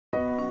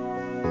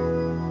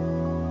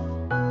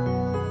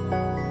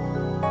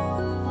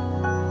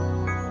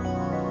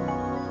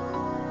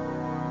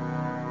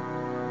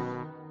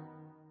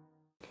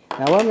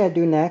Now what I'm going to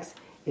do next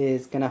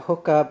is going to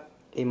hook up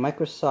a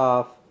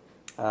Microsoft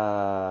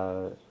GPS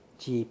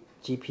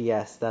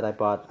that I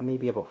bought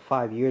maybe about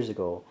 5 years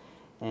ago,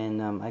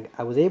 and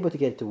I was able to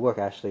get it to work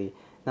actually.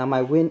 Now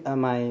my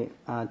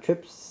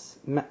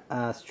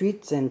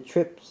Streets and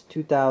Trips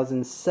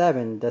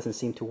 2007 doesn't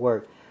seem to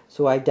work,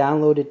 so I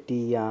downloaded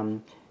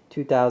the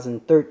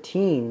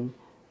 2013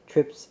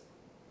 Trips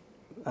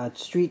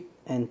Street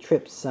and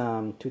Trips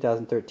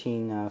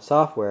 2013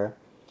 software,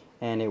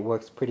 and it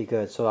works pretty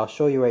good. So I'll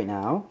show you right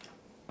now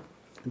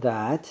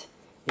that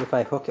if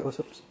I hook it,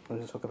 oops, I'll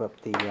just hook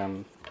up the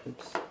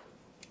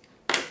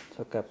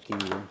hook up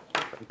the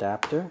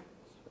adapter.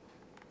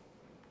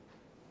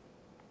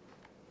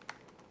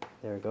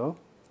 There we go.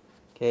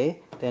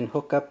 Okay, then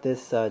hook up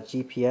this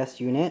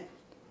GPS unit.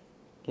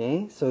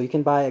 Okay, so you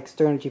can buy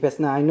external GPS.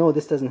 Now I know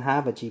this doesn't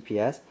have a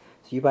GPS,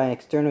 so you buy an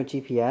external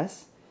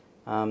GPS.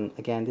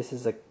 Again, this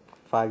is like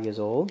 5 years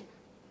old.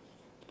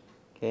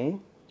 Okay,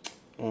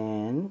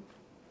 and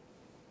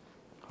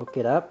hook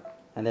it up,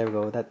 and there we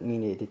go. That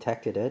means it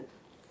detected it.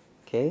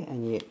 Okay,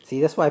 and you see,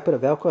 that's why I put a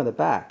Velcro on the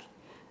back.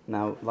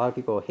 Now a lot of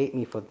people hate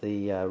me for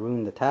the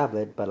ruin the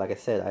tablet, but like I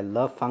said, I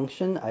love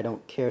function. I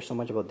don't care so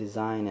much about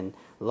design and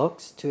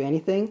looks to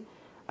anything.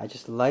 I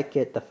just like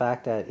it, the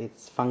fact that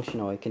it's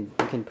functional. You can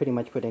pretty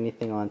much put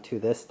anything onto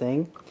this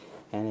thing,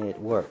 and it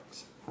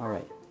works. All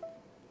right.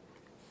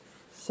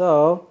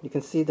 So you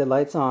can see the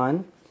lights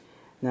on.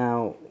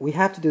 Now we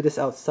have to do this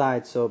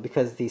outside, so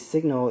because the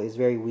signal is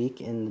very weak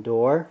in the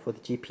door for the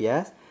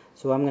GPS.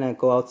 So I'm gonna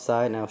go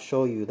outside and I'll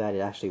show you that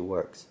it actually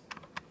works.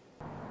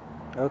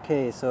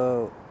 Okay,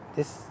 so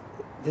this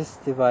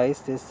device,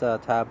 this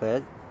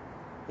tablet,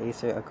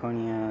 Acer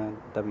Iconia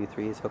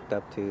W3, is hooked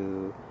up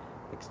to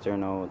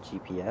external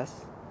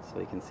GPS. So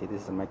you can see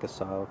this is a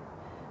Microsoft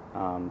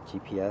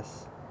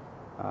GPS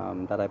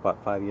that I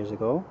bought 5 years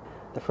ago.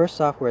 The first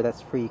software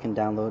that's free you can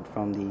download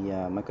from the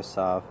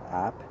Microsoft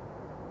app,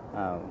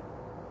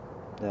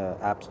 the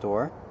App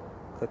Store.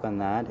 Click on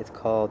that. It's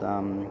called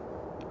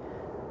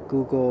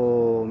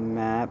Google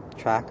Map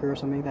Tracker or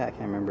something like that. I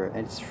can't remember.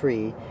 And it's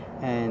free,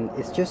 and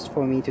it's just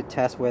for me to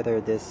test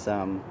whether this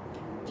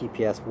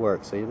GPS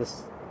works. So you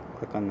just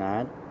click on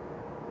that.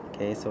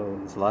 Okay, so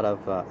there's a lot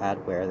of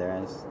adware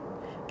there.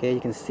 Okay,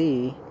 you can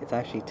see it's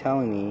actually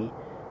telling me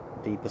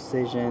the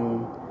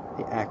precision,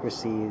 the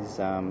accuracies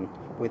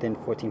within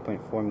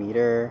 14.4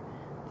 meter,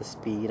 the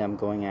speed I'm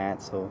going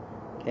at. So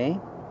okay,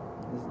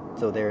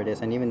 so there it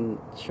is, and even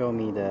show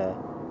me the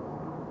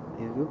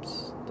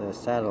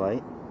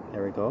satellite.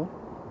 There we go.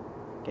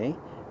 Okay,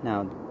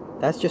 now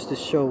that's just to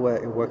show where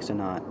it works or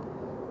not.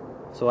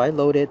 So I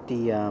loaded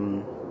the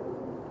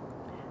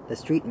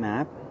street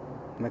map,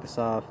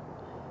 Microsoft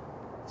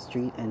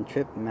Street and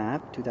Trip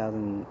Map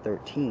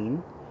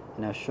 2013,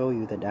 and I'll show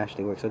you that it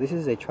actually works. So this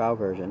is a trial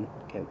version.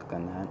 Okay, I'll click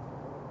on that.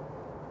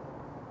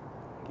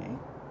 Okay,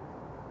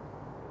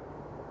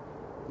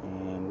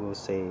 and we'll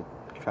say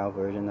trial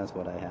version. That's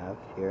what I have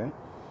here,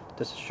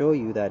 just to show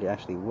you that it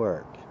actually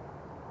worked.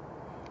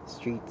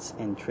 Streets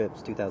and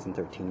Trips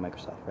 2013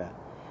 Microsoft Map.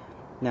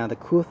 Now the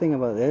cool thing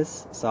about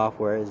this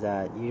software is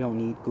that you don't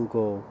need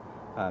Google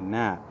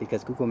Map,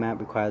 because Google Map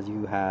requires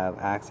you have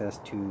access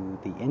to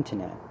the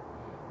internet,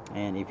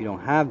 and if you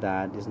don't have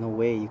that, there's no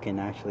way you can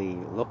actually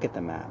look at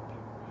the map,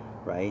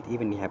 right?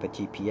 Even if you have a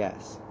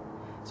GPS.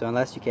 So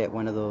unless you get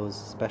one of those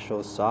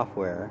special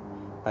software,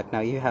 like now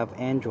you have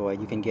Android,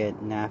 you can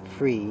get nav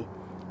free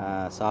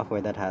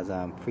software that has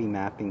a free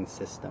mapping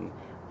system,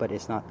 but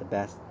it's not the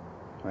best,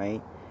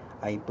 right?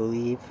 I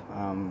believe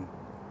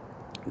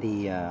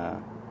the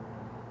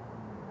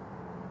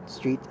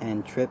Street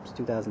and Trips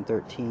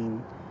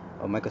 2013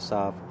 or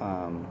Microsoft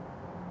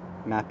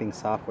mapping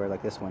software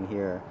like this one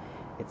here,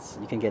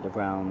 you can get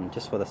around,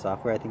 just for the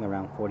software, I think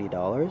around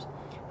 $40,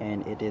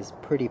 and it is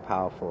pretty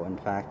powerful. In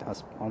fact,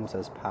 almost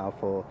as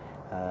powerful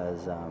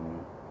as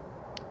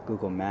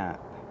Google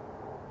Map.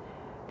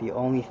 The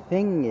only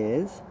thing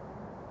is,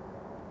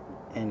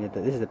 and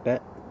this is the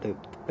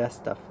best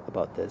stuff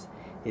about this,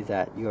 is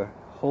that you're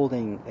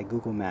holding a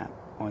Google Map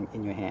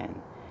in your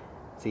hand.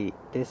 See,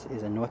 this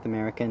is a North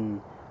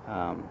American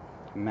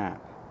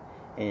map,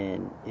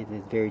 and it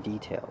is very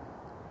detailed,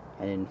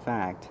 and in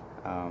fact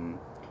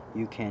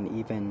you can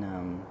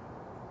even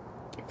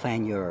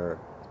plan your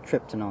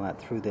trips and all that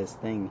through this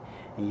thing,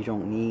 and you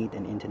don't need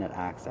an internet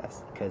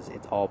access because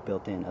it's all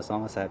built in. As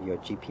long as you have your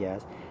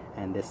GPS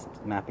and this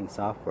mapping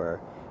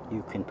software,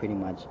 you can pretty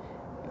much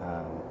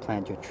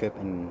plan your trip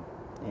and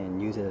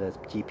use it as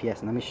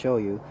GPS. And let me show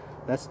you.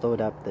 Let's load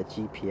up the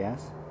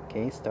GPS.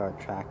 Okay, start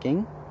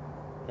tracking.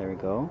 There we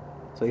go.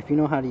 So if you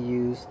know how to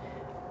use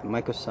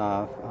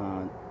Microsoft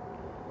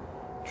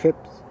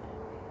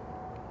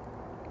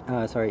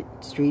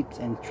Streets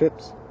and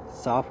Trips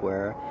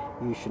software,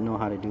 you should know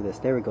how to do this.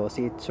 There we go.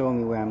 See, it's showing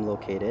me where I'm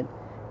located.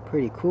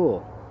 Pretty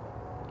cool.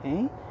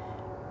 Okay,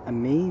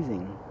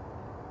 amazing.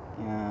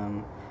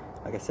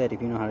 Like I said,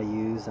 if you know how to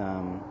use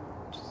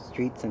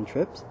Streets and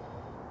Trips,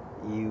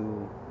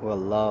 you will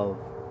love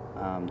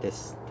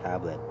this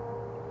tablet,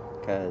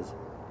 because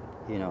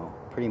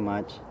pretty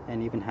much,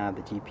 and even have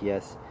the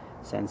GPS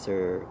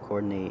sensor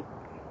coordinate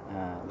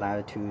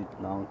latitude,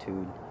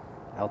 longitude,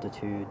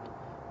 altitude,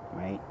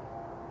 right?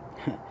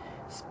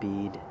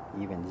 Speed,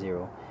 even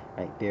 0,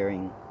 right?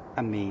 Bearing,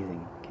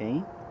 amazing.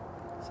 Okay,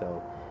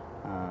 so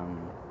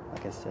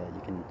like I said,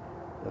 you can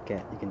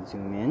you can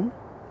zoom in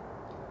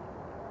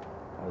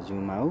or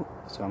zoom out.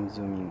 So I'm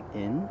zooming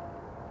in.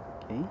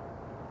 Okay,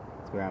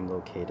 that's where I'm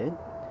located,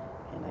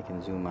 and I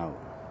can zoom out.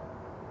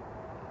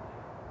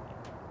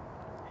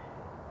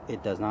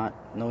 It does not,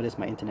 notice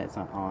my internet's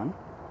not on.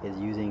 It's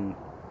using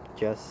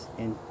just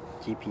in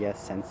GPS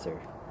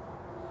sensor.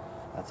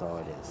 That's all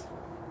it is.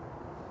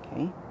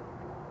 Okay,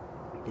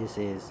 this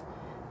is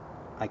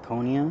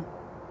Iconia,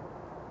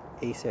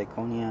 Acer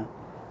Iconia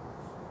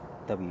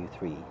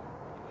W3,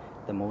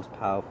 the most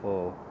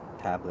powerful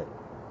tablet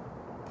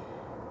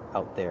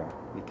out there,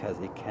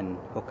 because it can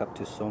hook up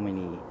to so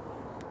many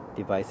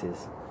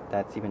devices.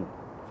 That's even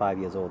 5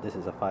 years old. This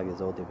is a 5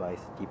 years old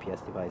device,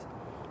 GPS device,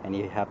 and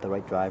if you have the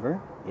right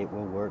driver, it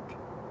will work.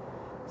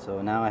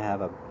 So now I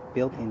have a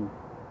built-in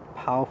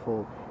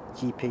powerful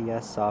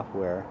GPS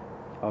software,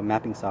 or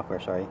mapping software,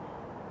 sorry,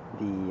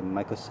 the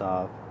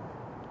Microsoft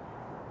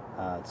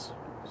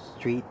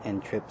Street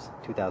and Trips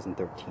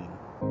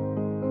 2013.